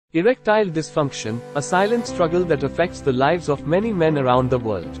Erectile dysfunction, a silent struggle that affects the lives of many men around the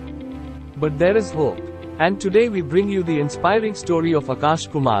world. But there is hope. And today we bring you the inspiring story of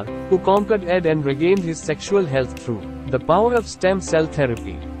Aakash Kumar, who conquered AIDS and regained his sexual health through the power of stem cell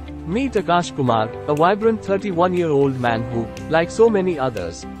therapy. Meet Aakash Kumar, a vibrant 31-year-old man who, like so many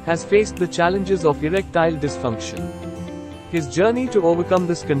others, has faced the challenges of erectile dysfunction. His journey to overcome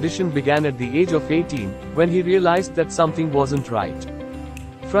this condition began at the age of 18, when he realized that something wasn't right.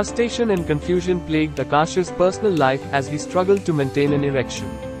 Frustration and confusion plagued Aakash's personal life as he struggled to maintain an erection.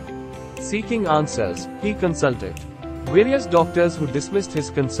 Seeking answers, he consulted various doctors who dismissed his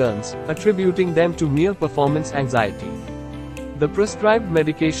concerns, attributing them to mere performance anxiety. The prescribed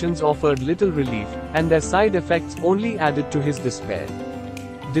medications offered little relief, and their side effects only added to his despair.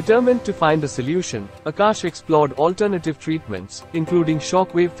 Determined to find a solution, Aakash explored alternative treatments, including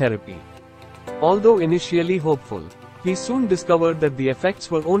shockwave therapy. Although initially hopeful, he soon discovered that the effects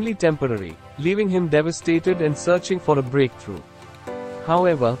were only temporary, leaving him devastated and searching for a breakthrough.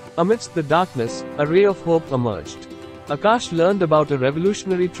 However, amidst the darkness, a ray of hope emerged. Aakash learned about a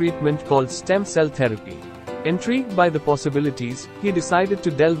revolutionary treatment called stem cell therapy. Intrigued by the possibilities, he decided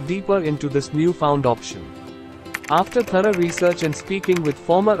to delve deeper into this newfound option. After thorough research and speaking with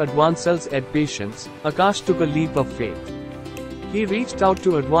former Advanced Cells AIDS patients, Aakash took a leap of faith. He reached out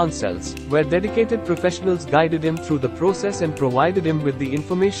to Advanced Cells, where dedicated professionals guided him through the process and provided him with the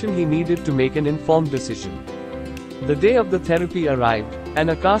information he needed to make an informed decision. The day of the therapy arrived, and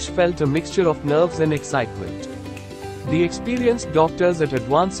Aakash felt a mixture of nerves and excitement. The experienced doctors at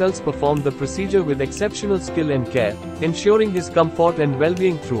Advanced Cells performed the procedure with exceptional skill and care, ensuring his comfort and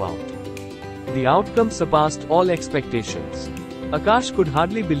well-being throughout. The outcome surpassed all expectations. Aakash could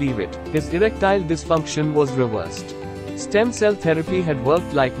hardly believe it. His erectile dysfunction was reversed. Stem cell therapy had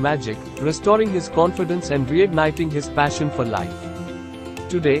worked like magic, restoring his confidence and reigniting his passion for life.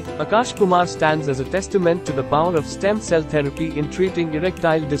 Today, Aakash Kumar stands as a testament to the power of stem cell therapy in treating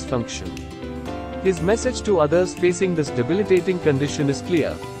erectile dysfunction. His message to others facing this debilitating condition is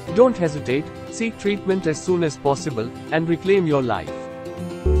clear: don't hesitate, seek treatment as soon as possible, and reclaim your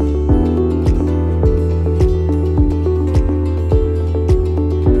life.